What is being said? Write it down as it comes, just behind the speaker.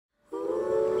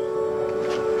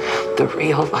The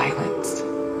real violence.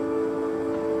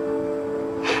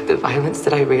 The violence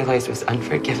that I realized was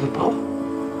unforgivable.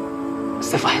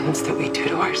 It's the violence that we do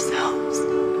to ourselves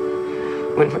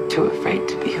when we're too afraid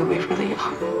to be who we really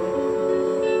are.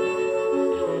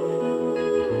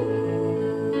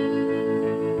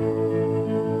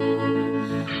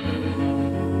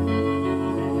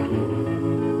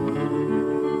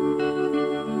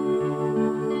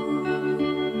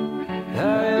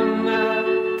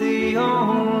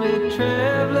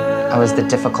 I was the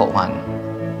difficult one.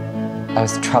 I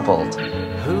was troubled.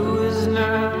 Who is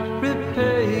not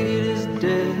repaid is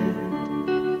dead.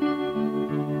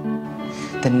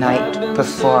 The night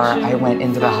before I went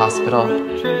into the hospital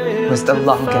was the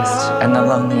longest and the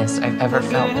loneliest I've ever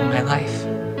felt in my life.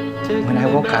 When I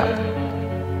woke up,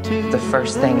 the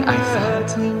first thing I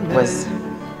felt was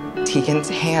Tegan's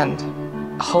hand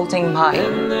holding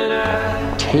mine.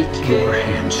 Take your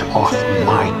hands off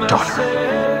my daughter.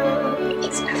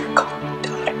 He's never called me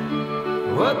daughter.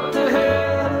 What the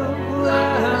hell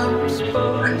I'm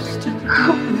supposed to do?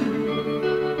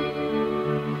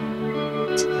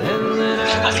 I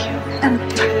love you.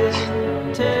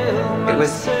 It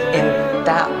was in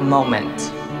that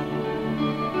moment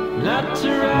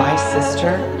my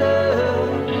sister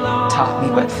taught me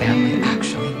what family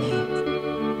actually means.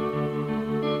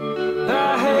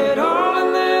 I had all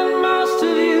and then most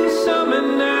of you, some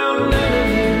and now none of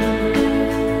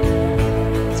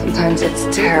you. Sometimes it's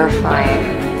terrifying,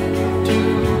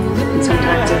 and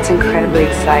sometimes it's incredibly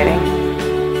exciting.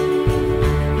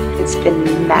 It's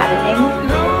been maddening,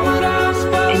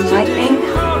 enlightening,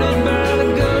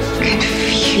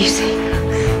 confusing,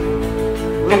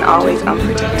 and always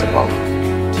unpredictable.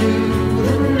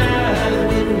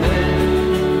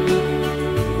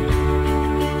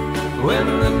 When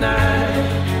the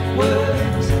night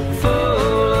was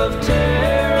full of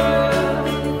terror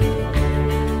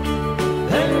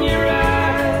and your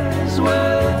eyes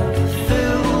were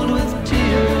filled with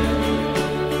tears,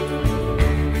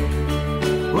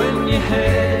 when you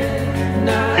had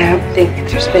I don't think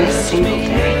there's been a single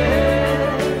day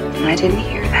when I didn't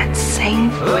hear that same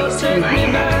voice in my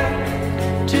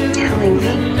head telling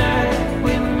me,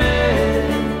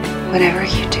 whatever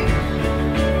you do,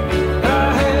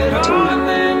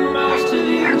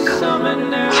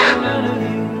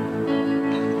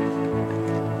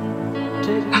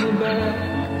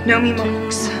 Nomi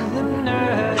Marks,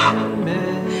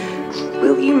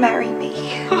 will you marry me?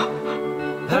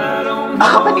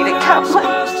 Amanita Kaplan.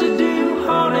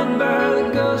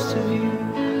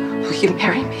 Will you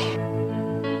marry me?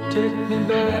 Take me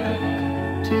back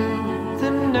to the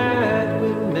night.